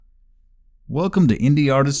Welcome to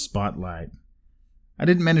Indie Artist Spotlight. I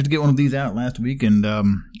didn't manage to get one of these out last week, and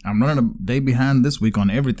I'm running a day behind this week on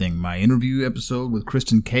everything. My interview episode with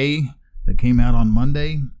Kristen Kay that came out on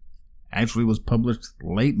Monday actually was published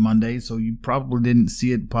late Monday, so you probably didn't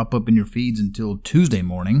see it pop up in your feeds until Tuesday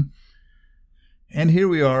morning. And here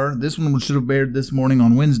we are. This one should have aired this morning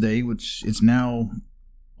on Wednesday, which it's now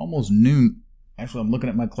almost noon. Actually, I'm looking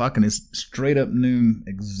at my clock, and it's straight up noon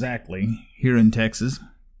exactly here in Texas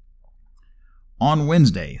on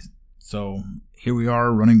Wednesday. So here we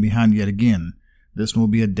are running behind yet again. This one will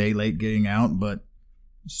be a day late getting out, but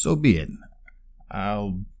so be it.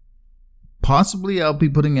 I'll be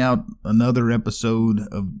putting out another episode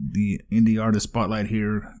of the Indie Artist Spotlight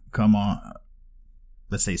here come on,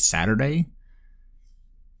 let's say Saturday.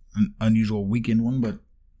 An unusual weekend one, but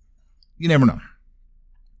you never know.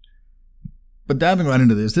 But diving right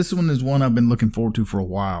into this one is one I've been looking forward to for a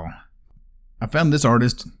while. I found this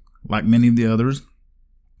artist, like many of the others,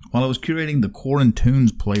 while I was curating the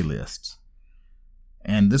Quarantunes playlists.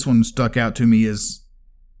 And this one stuck out to me as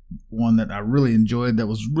one that I really enjoyed that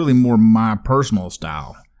was really more my personal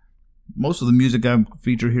style. Most of the music I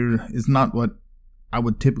feature here is not what I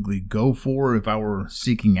would typically go for if I were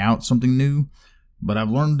seeking out something new, but I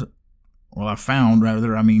found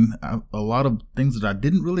a lot of things that I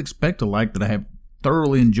didn't really expect to like that I have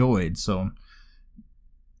thoroughly enjoyed. So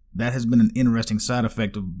that has been an interesting side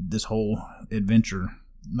effect of this whole adventure,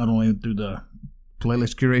 not only through the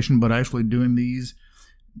playlist curation, but actually doing these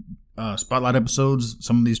spotlight episodes.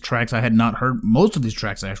 Some of these tracks I had not heard. Most of these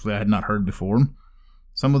tracks actually I had not heard before.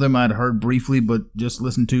 Some of them I'd heard briefly, but just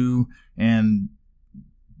listened to and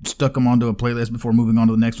stuck them onto a playlist before moving on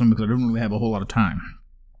to the next one because I didn't really have a whole lot of time.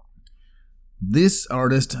 This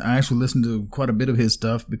artist, I actually listened to quite a bit of his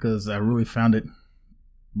stuff because I really found it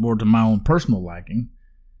more to my own personal liking.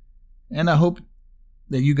 And I hope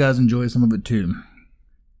that you guys enjoy some of it too.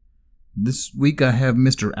 This week I have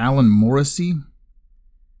Mr. Alan Morrissey,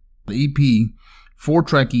 the EP,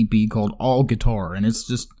 4-track EP called All Guitar, and it's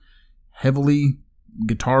just heavily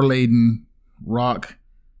guitar-laden rock,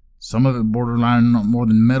 some of it borderline more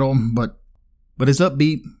than metal, but it's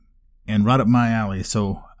upbeat and right up my alley,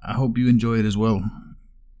 so I hope you enjoy it as well.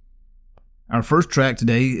 Our first track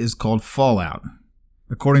today is called Fallout.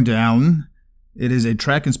 According to Alan, it is a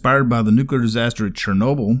track inspired by the nuclear disaster at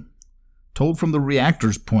Chernobyl, told from the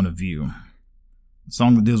reactor's point of view. A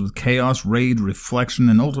song that deals with chaos, rage, reflection,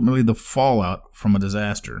 and ultimately the fallout from a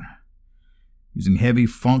disaster, using heavy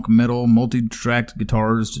funk, metal, multi-tracked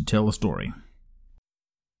guitars to tell a story.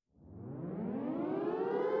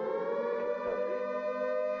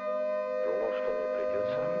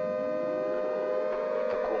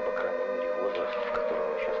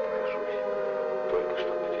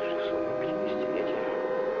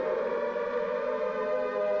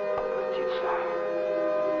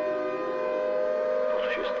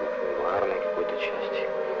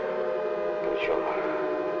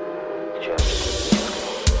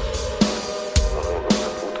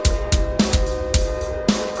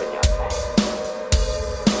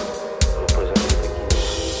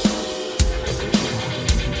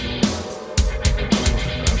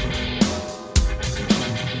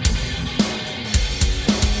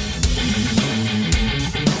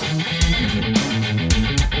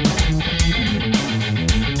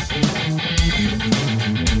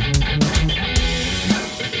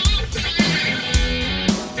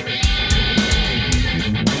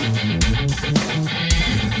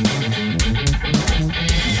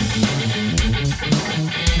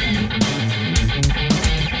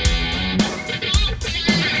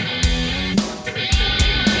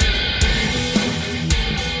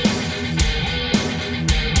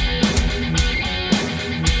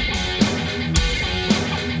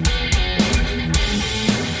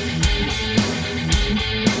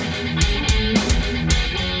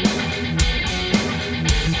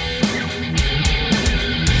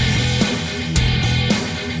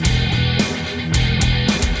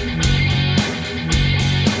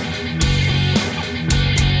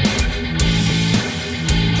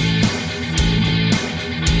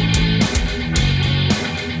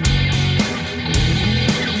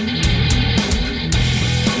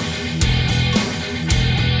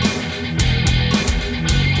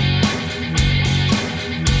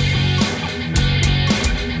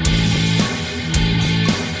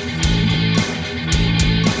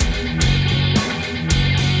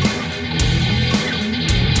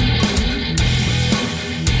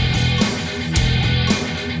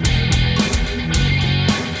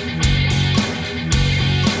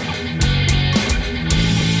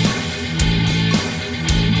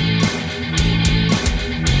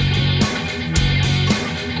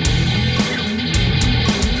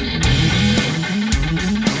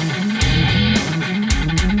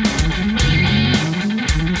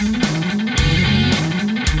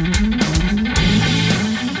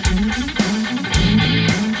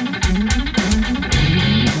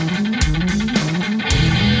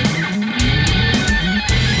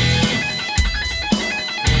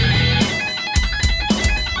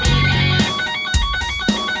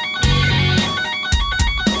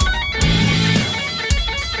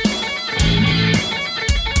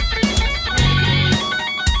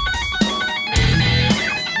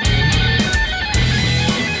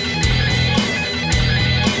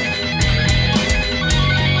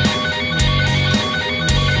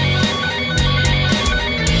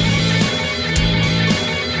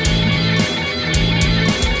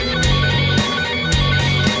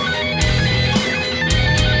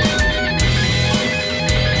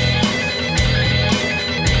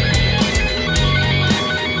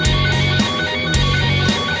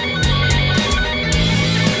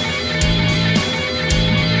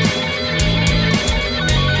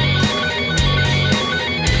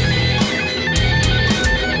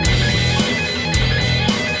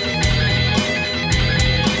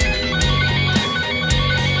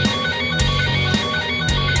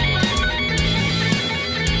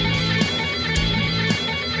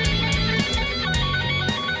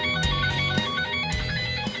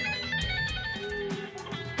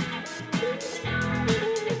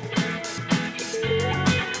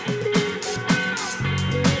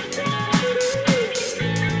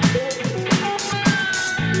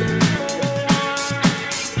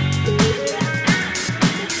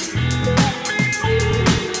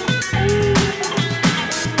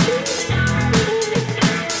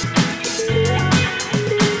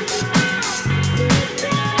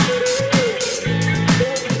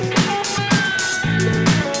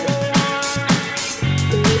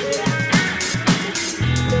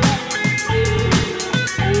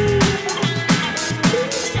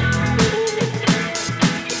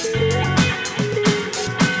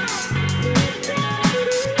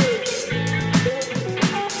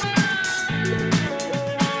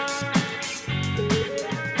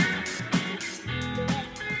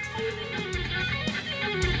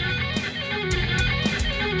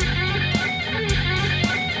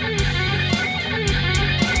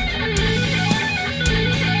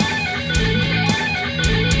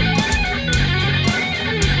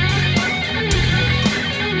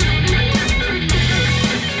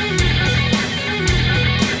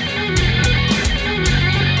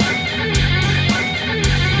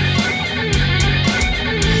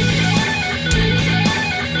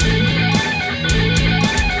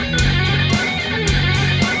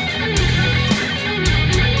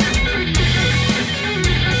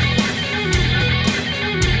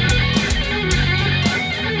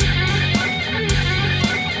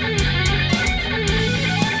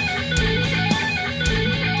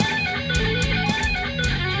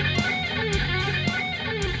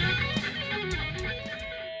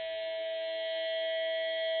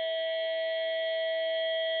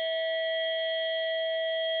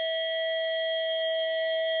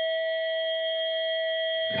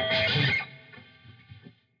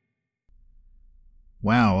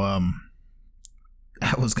 Wow,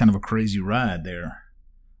 that was kind of a crazy ride there.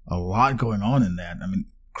 A lot going on in that. I mean,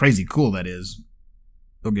 crazy cool, that is.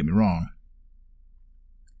 Don't get me wrong.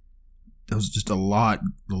 There was just a lot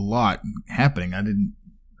happening.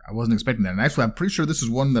 I wasn't expecting that. And actually, I'm pretty sure this is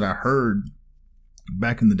one that I heard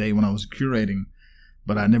back in the day when I was curating,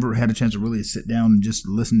 but I never had a chance to really sit down and just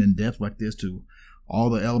listen in depth like this to all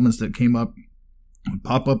the elements that came up,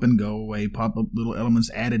 pop up and go away, pop up little elements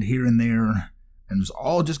added here and there. And it was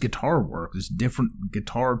all just guitar work, just different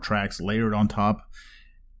guitar tracks layered on top,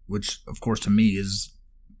 which, of course, to me is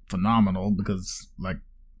phenomenal because, like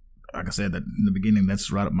I said that in the beginning,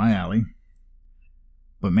 that's right up my alley.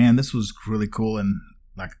 But, man, this was really cool. And,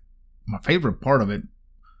 like, my favorite part of it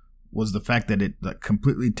was the fact that it, like,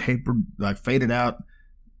 completely tapered, like, faded out,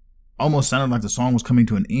 almost sounded like the song was coming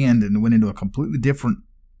to an end, and it went into a completely different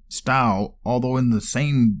style, although in the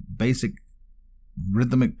same basic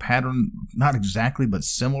rhythmic pattern, not exactly, but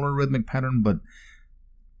similar rhythmic pattern, but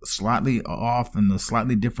slightly off and a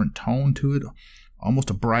slightly different tone to it, almost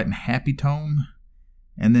a bright and happy tone,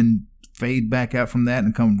 and then fade back out from that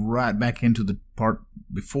and come right back into the part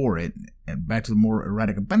before it, and back to the more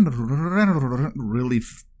erratic, really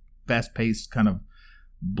fast-paced, kind of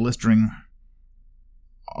blistering,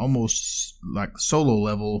 almost like solo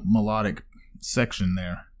level melodic section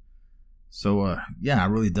there. So, yeah, I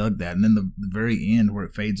really dug that. And then the very end where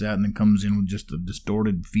it fades out and then comes in with just a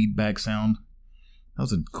distorted feedback sound. That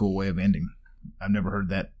was a cool way of ending. I've never heard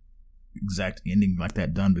that exact ending like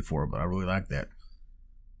that done before, but I really like that.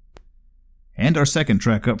 And our second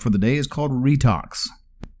track up for the day is called Retox.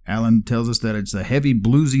 Alan tells us that it's a heavy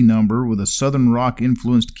bluesy number with a southern rock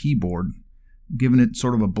influenced keyboard, giving it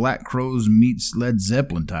sort of a Black Crowes meets Led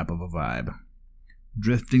Zeppelin type of a vibe.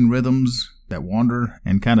 Drifting rhythms that wander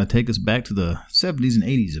and kind of take us back to the 70s and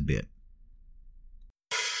 80s a bit.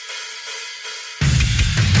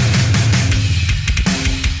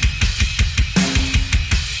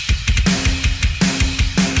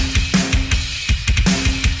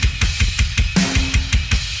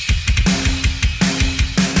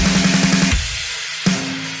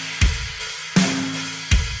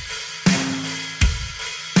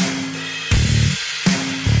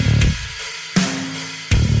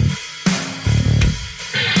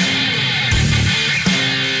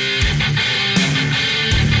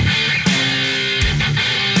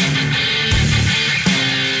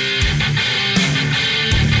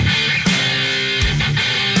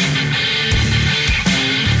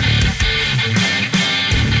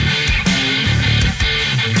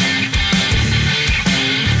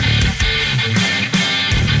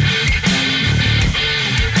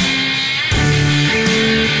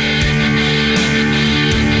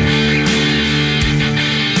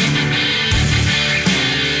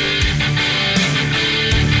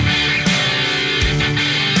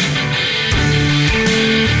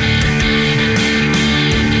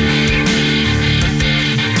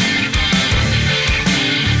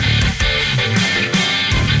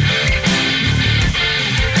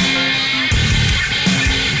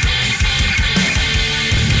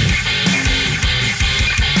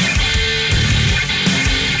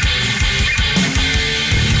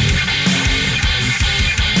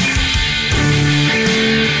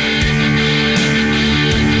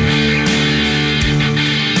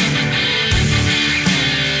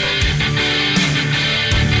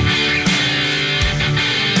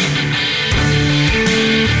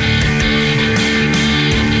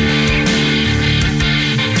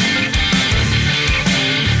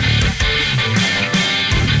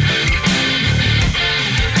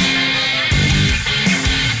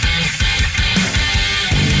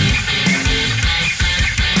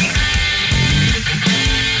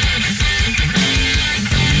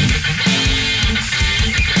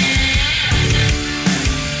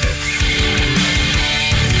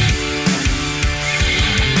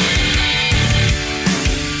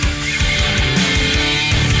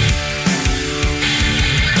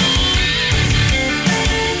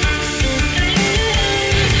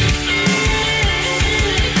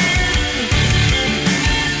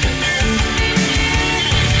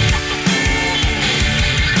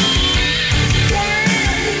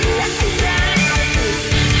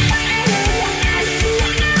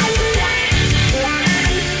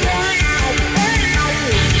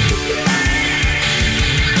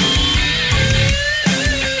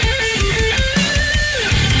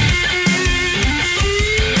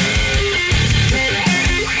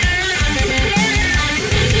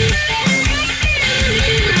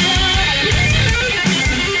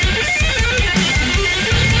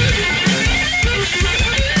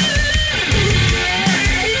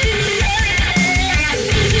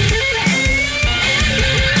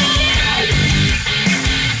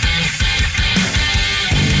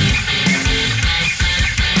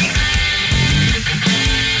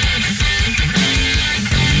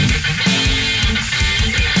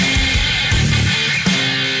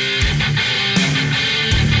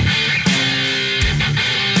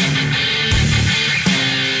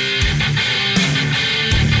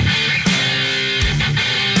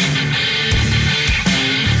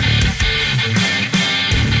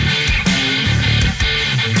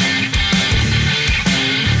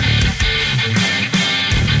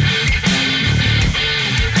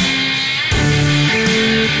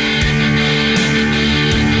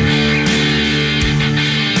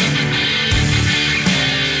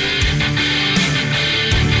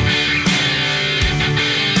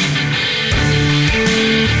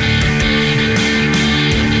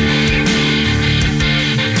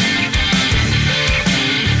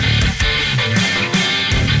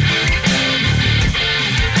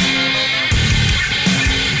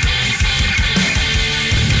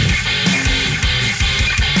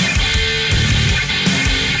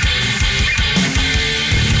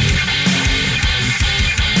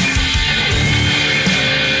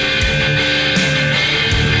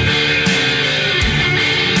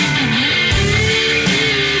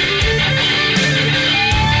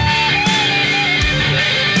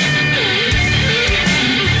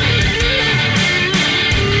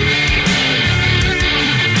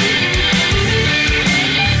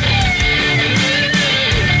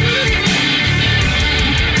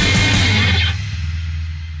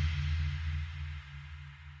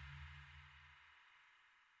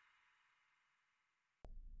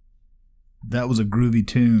 That was a groovy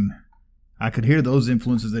tune. I could hear those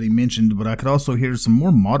influences that he mentioned, but I could also hear some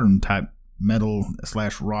more modern type metal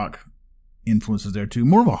 / rock influences there too.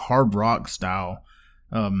 More of a hard rock style.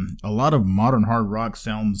 A lot of modern hard rock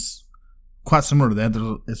sounds quite similar to that.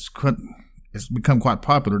 It's become quite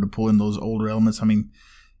popular to pull in those older elements. I mean,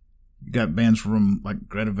 you got bands from like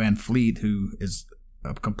Greta Van Fleet, who is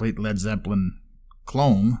a complete Led Zeppelin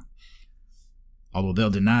clone, although they'll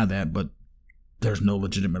deny that, but there's no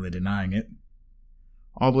legitimately denying it.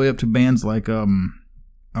 All the way up to bands like, Hailstorm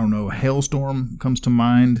comes to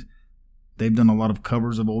mind. They've done a lot of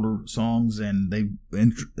covers of older songs, and they've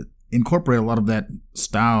incorporated a lot of that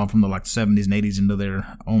style from the 70s and 80s into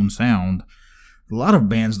their own sound. A lot of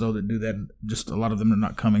bands, though, that do that, just a lot of them are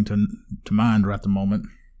not coming to mind right at the moment.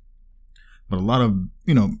 But a lot of,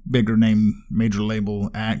 bigger name, major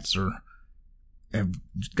label acts have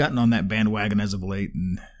gotten on that bandwagon as of late,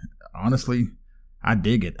 and honestly, I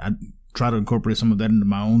dig it. I try to incorporate some of that into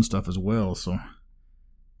my own stuff as well, so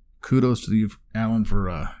kudos to you, Alan,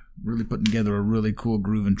 for really putting together a really cool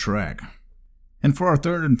grooving track. And for our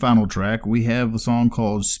third and final track, we have a song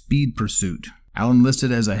called Speed Pursuit. Alan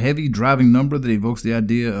listed as a heavy driving number that evokes the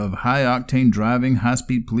idea of high-octane driving,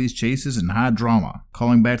 high-speed police chases, and high drama,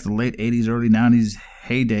 calling back to the late 80s, early 90s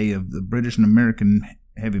heyday of the British and American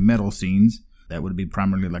heavy metal scenes. That would be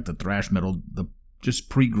primarily like the thrash metal, the just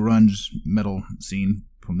pre-grunge metal scene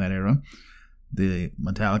from that era, the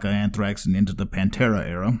Metallica, Anthrax, and into the Pantera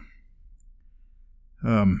era.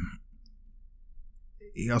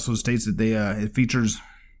 He also states that it features.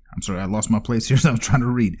 I'm sorry, I lost my place here, so I was trying to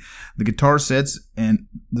read. The guitar sets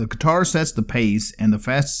the pace, and the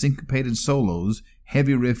fast syncopated solos,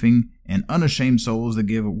 heavy riffing, and unashamed solos that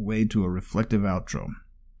give way to a reflective outro.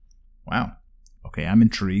 Wow. Okay, I'm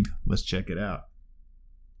intrigued. Let's check it out.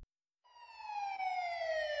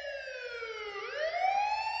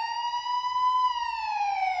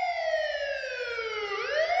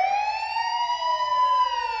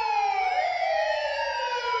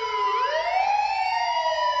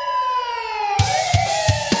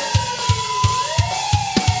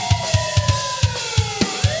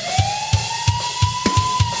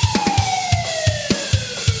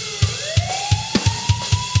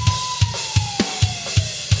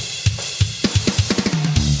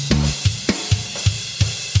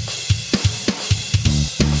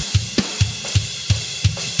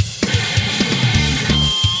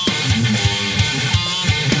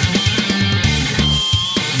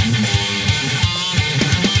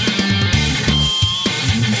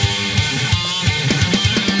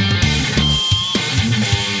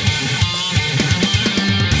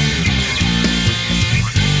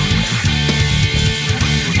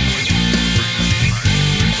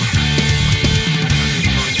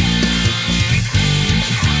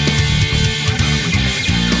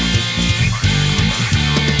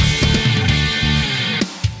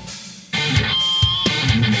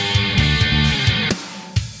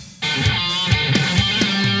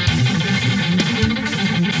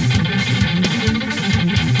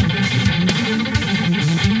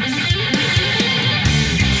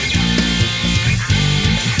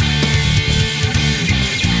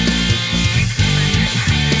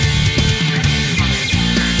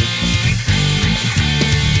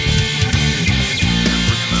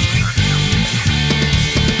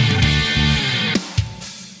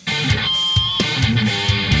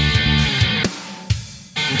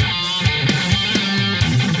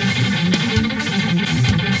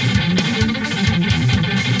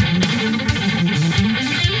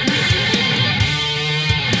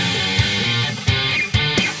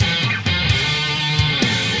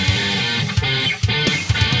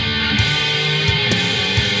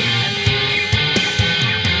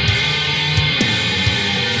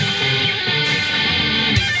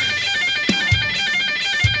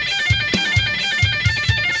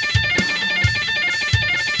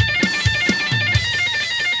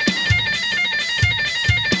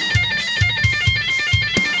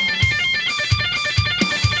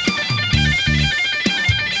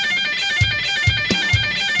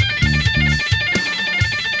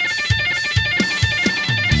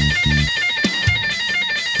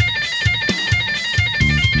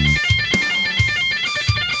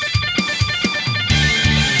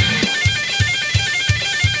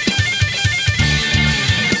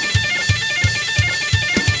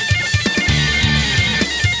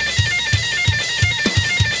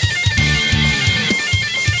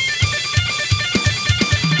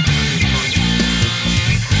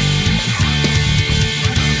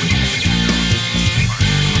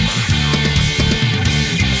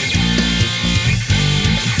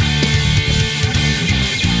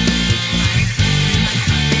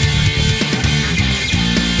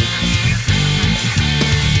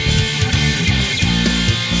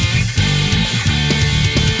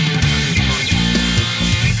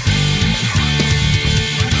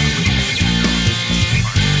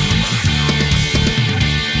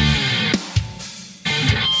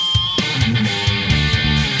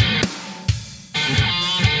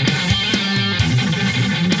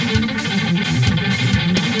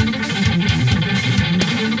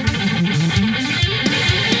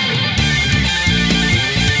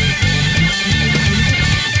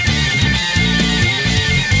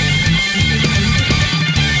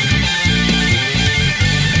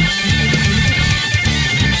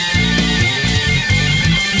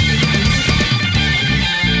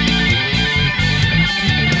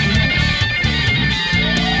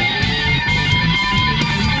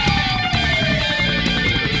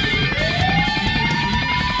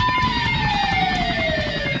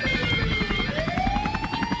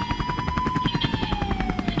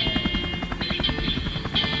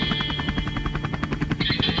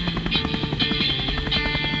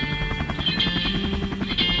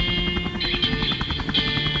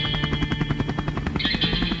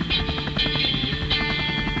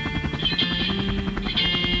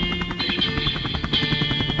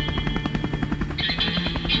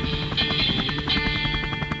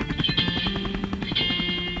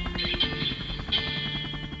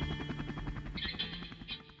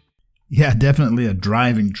 Yeah, definitely a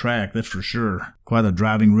driving track, that's for sure. Quite a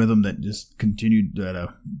driving rhythm that just continued at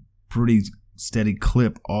a pretty steady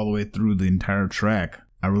clip all the way through the entire track.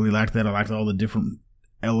 I really liked that. I liked all the different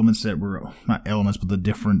elements that were, not elements, but the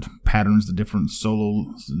different patterns, the different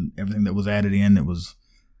solos and everything that was added in.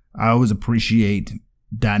 I always appreciate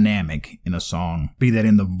dynamic in a song, be that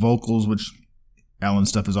in the vocals, which Alan's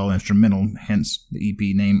stuff is all instrumental, hence the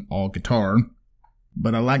EP name All Guitar.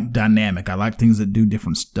 But I like dynamic. I like things that do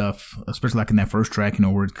different stuff, especially like in that first track,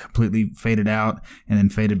 where it completely faded out and then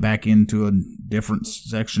faded back into a different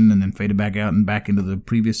section and then faded back out and back into the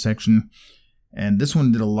previous section. And this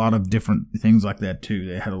one did a lot of different things like that too.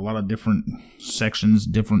 They had a lot of different sections,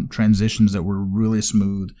 different transitions that were really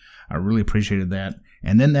smooth. I really appreciated that.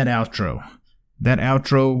 And then that outro. That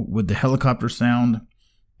outro with the helicopter sound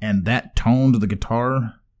and that tone to the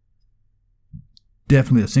guitar.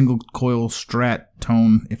 Definitely a single coil Strat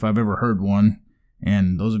tone if I've ever heard one.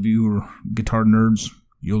 And those of you who are guitar nerds,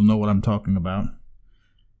 you'll know what I'm talking about.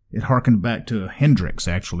 It harkened back to Hendrix,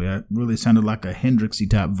 actually. It really sounded like a Hendrixy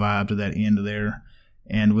type vibe to that end there.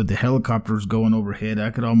 And with the helicopters going overhead, I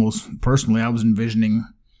could almost, personally, I was envisioning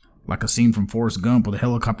like a scene from Forrest Gump with a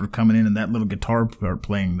helicopter coming in and that little guitar part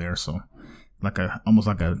playing there. So almost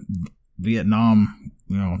like a Vietnam,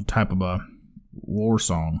 type of a war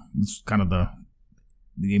song. It's kind of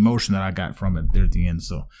the emotion that I got from it there at the end.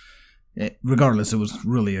 So regardless, it was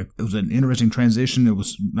an interesting transition. It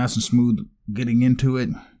was nice and smooth getting into it.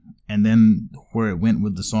 And then where it went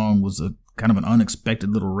with the song was a kind of an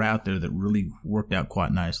unexpected little route there that really worked out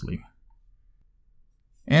quite nicely.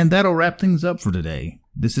 And that'll wrap things up for today.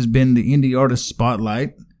 This has been the Indie Artist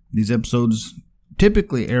Spotlight. These episodes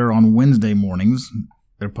typically air on Wednesday mornings.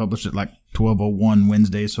 They're published at like 12:01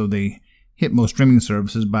 Wednesday, so they hit most streaming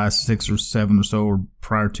services by 6 or 7 or so, or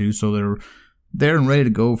prior to, so they're there and ready to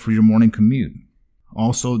go for your morning commute.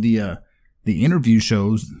 Also, the interview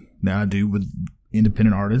shows that I do with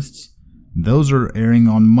independent artists, those are airing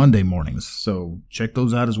on Monday mornings, so check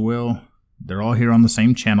those out as well. They're all here on the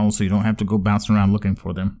same channel, so you don't have to go bouncing around looking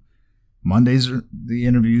for them. Mondays are the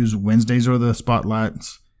interviews, Wednesdays are the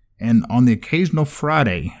spotlights, and on the occasional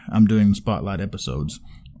Friday, I'm doing spotlight episodes.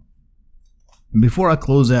 And before I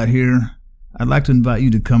close out here, I'd like to invite you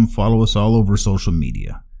to come follow us all over social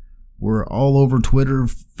media. We're all over Twitter,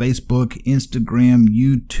 Facebook, Instagram,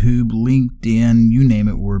 YouTube, LinkedIn, you name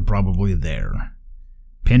it, we're probably there.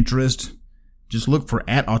 Pinterest, just look for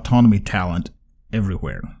 @Autonomy Talent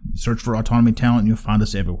everywhere. Search for Autonomy Talent and you'll find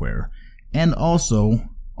us everywhere. And also,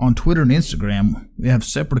 on Twitter and Instagram, we have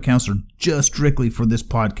separate accounts that are just strictly for this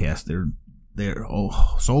podcast. Their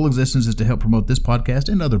sole existence is to help promote this podcast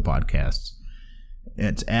and other podcasts.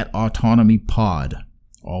 It's @AutonomyPod,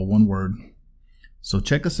 all one word. So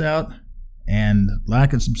check us out and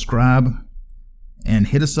like and subscribe and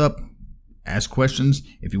hit us up. Ask questions.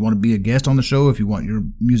 If you want to be a guest on the show, if you want your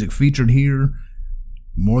music featured here,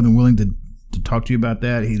 more than willing to talk to you about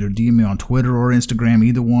that. Either DM me on Twitter or Instagram.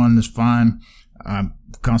 Either one is fine. I'm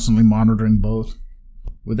constantly monitoring both.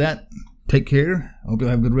 With that, take care. I hope you'll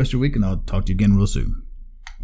have a good rest of your week, and I'll talk to you again real soon.